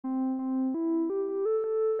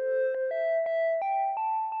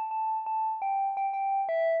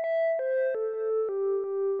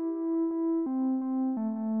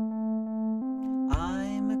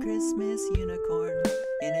Christmas unicorn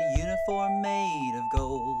in a uniform made of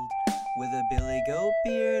gold, with a billy goat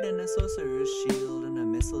beard and a sorcerer's shield and a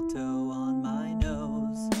mistletoe on my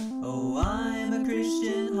nose. Oh, I'm a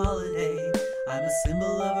Christian holiday, I'm a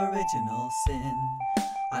symbol of original sin.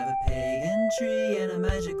 I've a pagan tree and a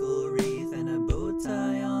magical wreath and a bow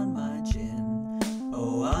tie on my chin.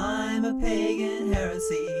 Oh, I'm a pagan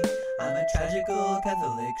heresy, I'm a tragical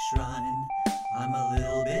Catholic shrine. I'm a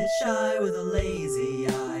little bit shy with a lazy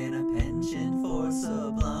eye and a penchant for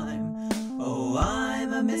sublime. Oh,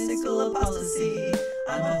 I'm a mystical apostasy,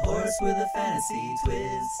 I'm a horse with a fantasy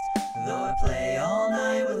twist. Though I play all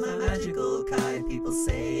night with my magical kite, people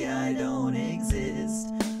say I don't exist.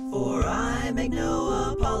 For I make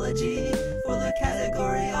no apology for the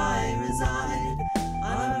category I reside.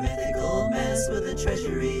 I'm a mythical mess with a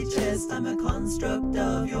treasury chest, I'm a construct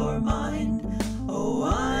of your mind. Oh,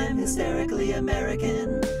 I'm hysterically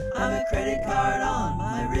American, I'm a credit card on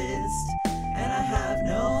my wrist. And I have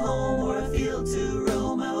no home or a field to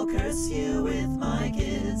roam, I will curse you with my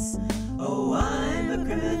kiss. Oh, I'm a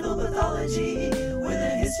criminal pathology with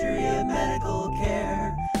a history of medical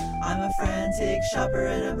care. I'm a frantic shopper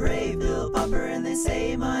and a brave bill popper, and they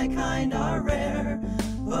say my kind are rare.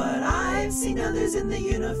 But I've seen others in the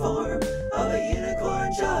uniform of a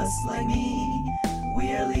unicorn just like me.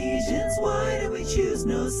 We are legions wide and we choose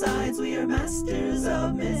no sides, we are masters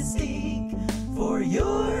of mystique. For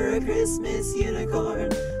you're a Christmas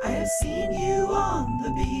unicorn, I have seen you on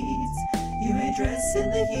the beats. You may dress in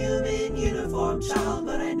the human uniform, child,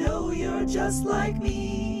 but I know you're just like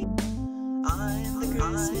me. I'm the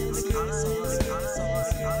Christmas unicorn.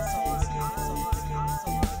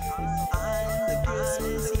 I'm the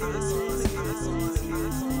Christmas unicorn.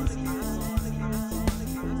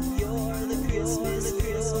 You're the Christmas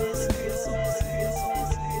unicorn.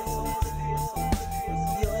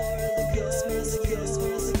 You're the Christmas unicorn.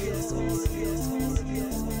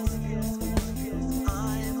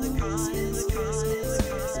 I'm the Christmas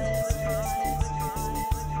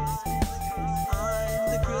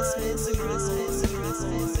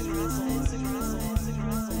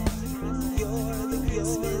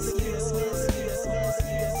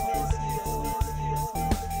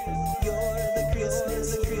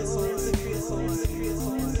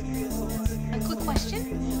A quick question.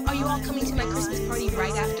 Are you all coming to my Christmas party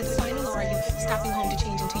right after the final, or are you stopping home to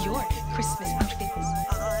change into your Christmas outfits?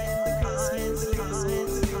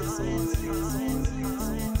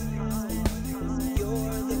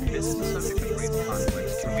 This is a subject of great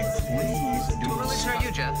conflict. Can we please do To really sure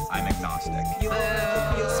you, Jeff. I'm agnostic. Agnostic.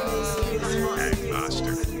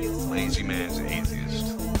 Lazy man's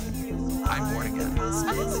atheist. I'm born again.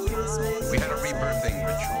 We had a rebirthing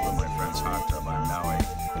ritual in my friend's hot tub. I'm now a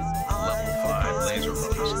level 5 laser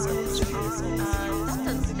focus in my whiskey. That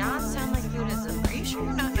does not sound like Buddhism. Are you sure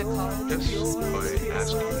you're not Nicole? Yes, by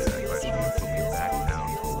asking me that question, you put me back down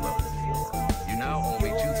to a level 4. You now owe me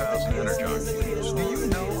 2,000 energon cubes. Do you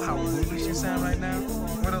know how foolish you sound right now?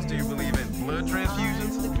 What else do you believe in? Blood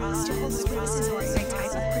transfusions? Jehovah's Witnesses are a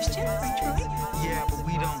type of Christian, right, Troy? Yeah, but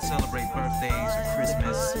we don't celebrate birthdays or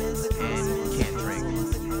Christmas, and we can't drink.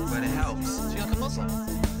 But it helps. So you're like a Muslim.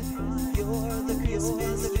 You're the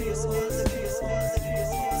Christmas, it's alright, it's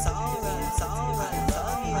alright, it's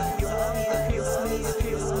alright. You're the Christmas,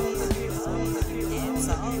 it's alright,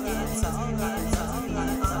 it's alright, it's alright.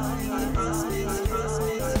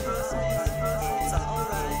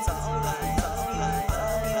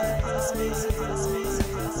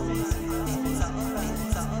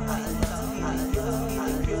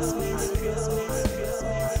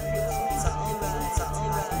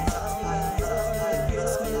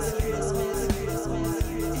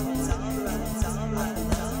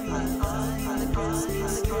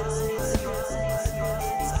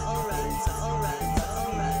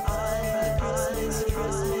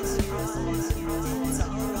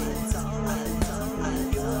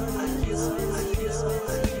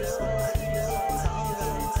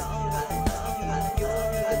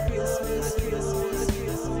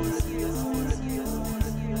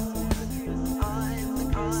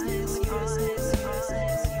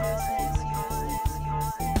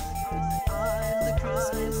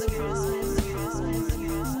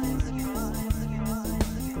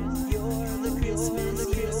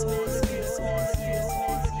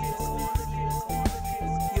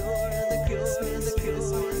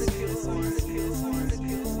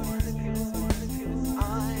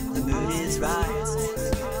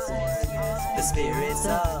 The spirit's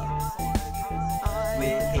up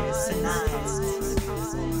with his tonight,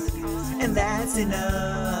 and that's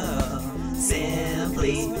enough.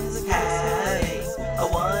 Simply having a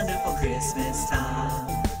wonderful Christmas time.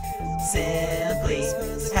 simply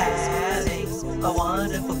having a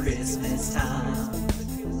wonderful Christmas time.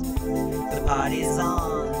 The party's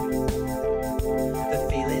on, the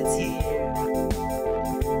feeling's here,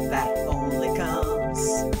 that only comes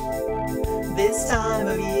this time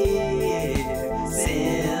of year.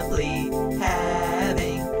 Simply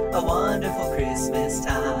having a wonderful Christmas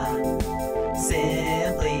time.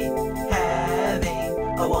 Simply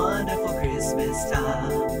having a wonderful Christmas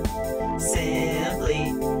time.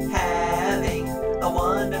 Simply having a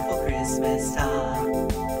wonderful Christmas time.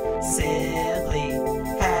 Simply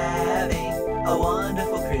having a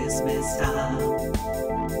wonderful Christmas time.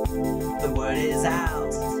 The word is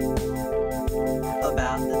out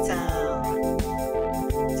about the town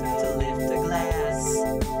to lift a glass.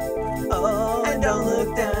 Oh, and don't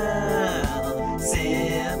look down.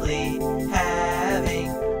 Simply having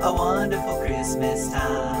a wonderful Christmas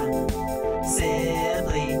time.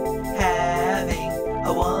 Simply having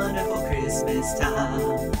a wonderful Christmas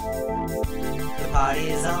time. The party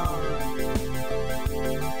is on,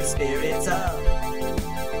 the spirit's up.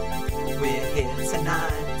 We're here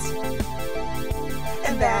tonight,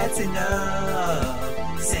 and that's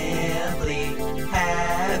enough. Simply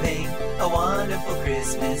having a wonderful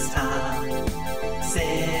Christmas time.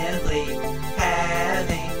 Simply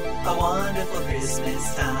having a wonderful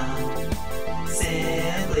Christmas time.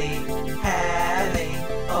 Simply having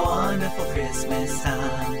a wonderful Christmas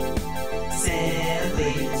time.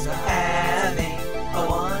 Simply having a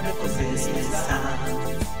wonderful Christmas time.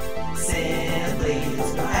 Simply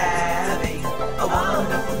having a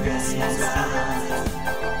wonderful Christmas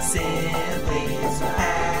time. Simply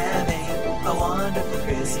having a wonderful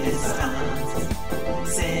Christmas time.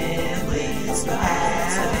 Simply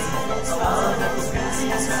having a wonderful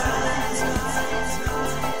Christmas time.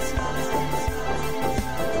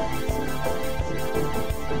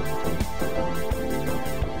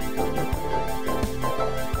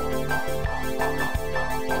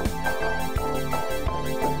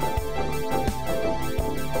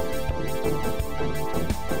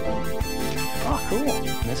 Oh, cool.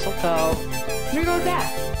 Mistletoe. Where go with that?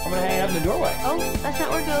 I'm gonna hang it up in the doorway. Oh, that's not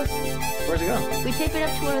where it goes. Where's it go? We tape it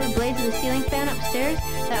up to one of the blades of the ceiling fan upstairs.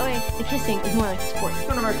 That way, the kissing is more like a sport. It's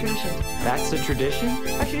one of our traditions. That's a tradition?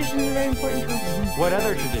 Our traditions are very important to us. What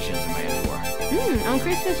other traditions am I in for? On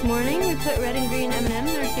Christmas morning, we put red and green M&Ms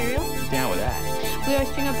in our cereal. Down with that. We always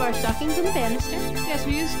string up our stockings on the banister. Yes,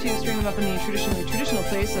 we used to string them up in the traditional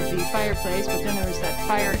place of the fireplace, but then there was that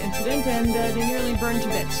fire incident and they nearly burned to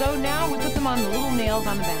bits. So now we put them on the little nails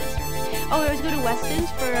on the banister. Oh, we always go to Weston's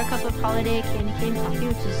for a cup of holiday candy cane coffee,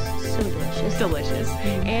 which is so delicious. It's delicious.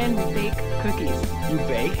 And we bake cookies. You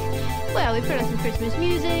bake? Well, we put on some Christmas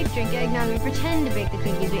music, drink eggnog, and we pretend to bake the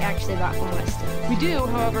cookies we actually bought from Weston. We do,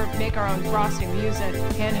 however, make our own frosting. We use a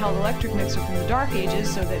handheld electric mixer from the Dark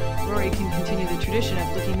Ages so that Rory can continue the tradition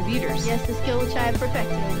of licking the beaters. Yes, the skill which I have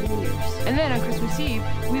perfected over the years. And then on Christmas Eve,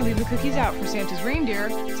 we leave the cookies out for Santa's reindeer.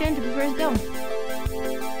 Santa prefers gum.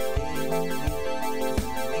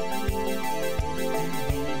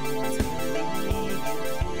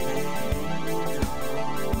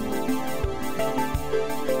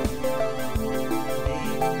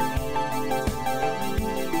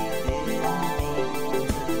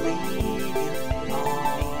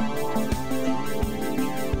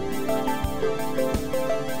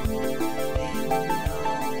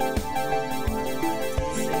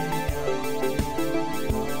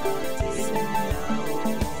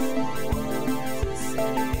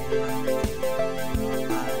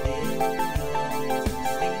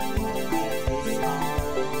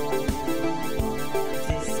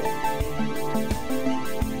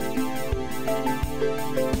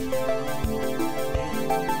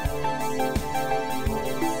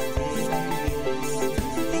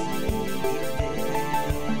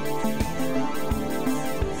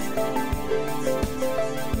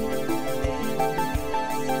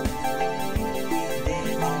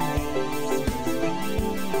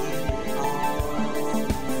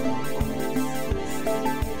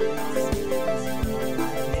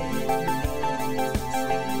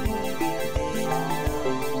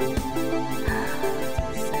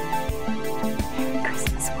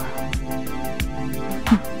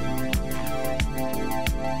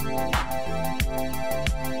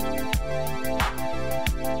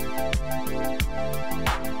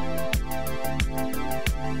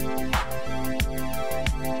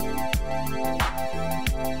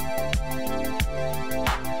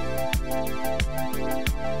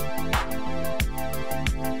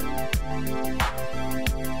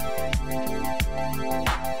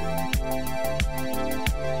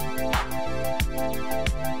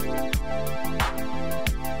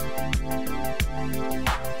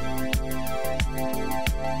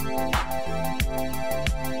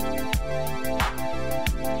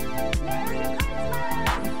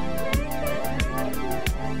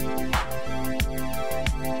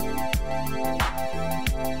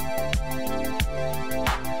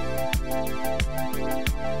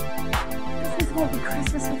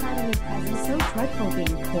 Christmas without any presents. It's so dreadful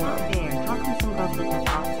being poor. There, how come some girls get their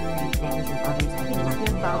lots of pretty things and others have nothing?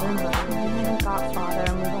 Good father and mother. We haven't got father,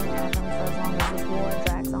 and we won't have them for as long as this war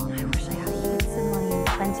drags on. I wish I had heaps of money and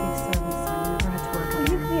plenty of servants so I never had to work again.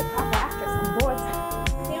 You could be a proper actress on boards.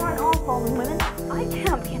 They aren't all fallen women. I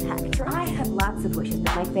can't be an actress. I have lots of wishes,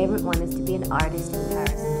 but my favorite one is to be an artist in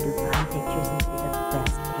Paris and do fine pictures and be the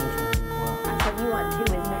best painter in the world. That's what you want too,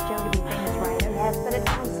 isn't it, Joe, to be famous writer? Yes, but it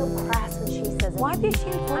sounds so crass when she says it. Why be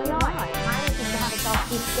ashamed for it? I'm not. Mine is just to have us all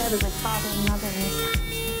keep together with father and mother and this.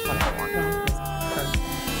 What I want now is perfect.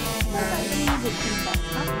 What about the music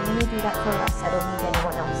contest? Let me do that for us. I don't need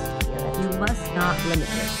anyone else to hear it. You must not limit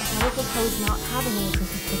yourself. I will propose not having any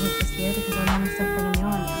Christmas presents this year because our mom is suffering in the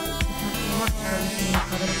army. We can't so much for everything and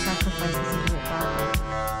cover the sacrifices and do it badly.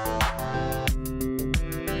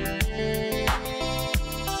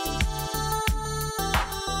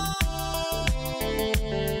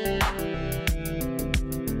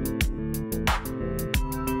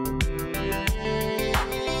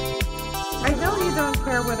 I know you don't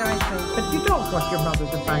care what I think, but you don't want your mother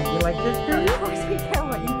to find you like this, do you? Of course we care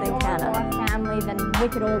what you think, Hannah. More family than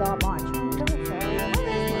wicked old Aunt March. Don't you?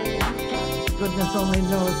 Goodness only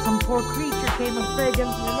knows, some poor creature came of begging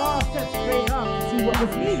and all set straight up to see what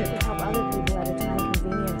was needed. To help other people at a time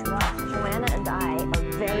convenient to us. Joanna and I are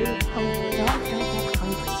very hungry. Don't get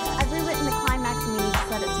hungry. I've rewritten the climax and we need to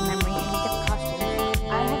set it to memory and get the costume.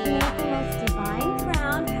 I have made the most divine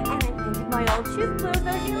crown and I painted my old shoes blue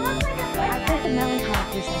so she looks like a I think the melancholy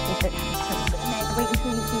piece I think that has perfect. Meg, wait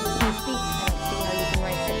until you see this new speech. I don't see how you can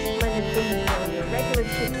write such splendid things for your regular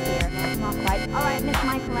Shakespeare. That's not quite. All right, Miss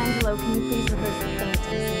Michelangelo, can you please rehearse the fainting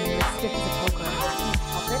scene? You're as stiff as a poker.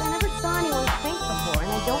 Help it. I never saw anyone faint before,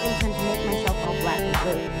 and I don't intend to make myself all black and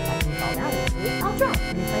blue. If I can fall down this week, I'll drop.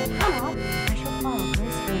 And if I cannot, I shall follow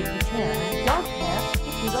gracefully to the chair. And I don't care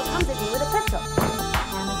if Hugo comes at me with a pistol.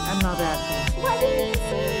 I'm not acting. Why didn't you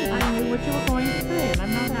say? I knew what you were going to say, and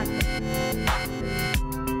I'm not acting.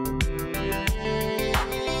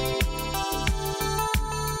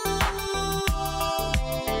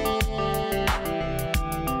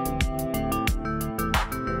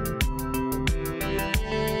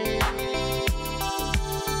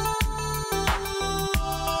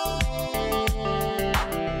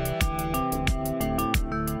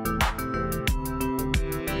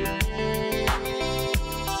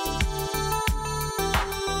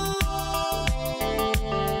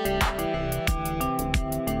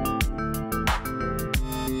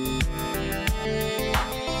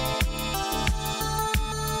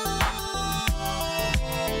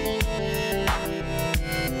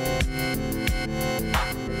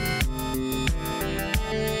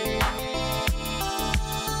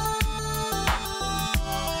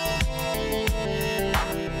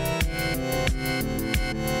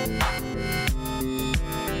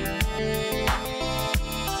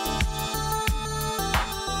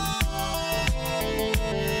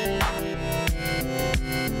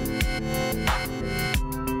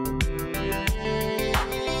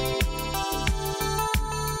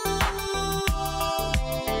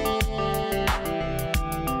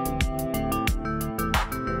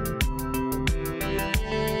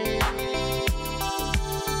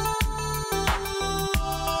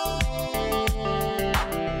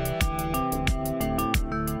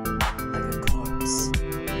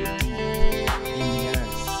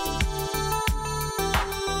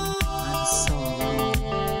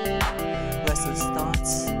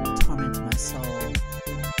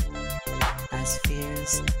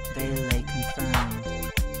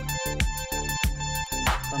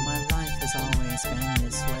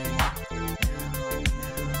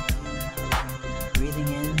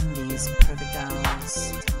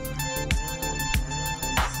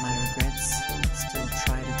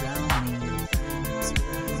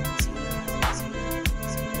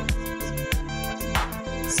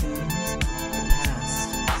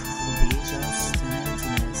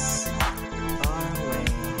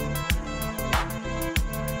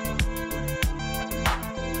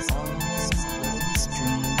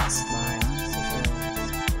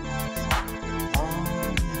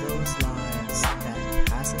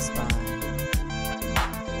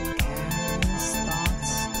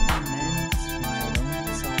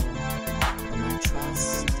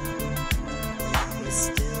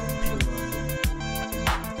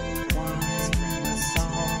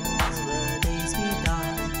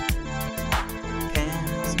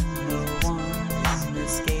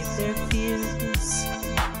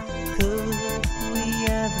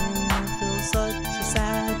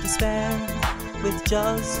 with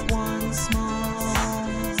just one small hope.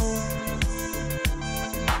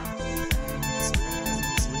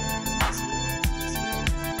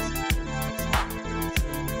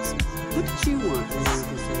 What did you want in your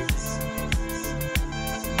desserts?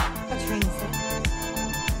 A train set.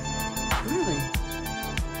 Really?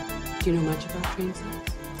 Do you know much about train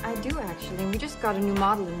sets? I do, actually. We just got a new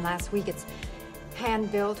model in last week. It's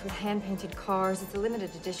hand-built with hand-painted cars. It's a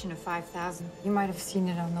limited edition of 5,000. You might have seen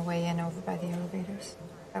it on the way in over by the elevators.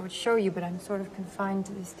 I would show you, but I'm sort of confined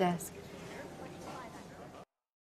to this desk.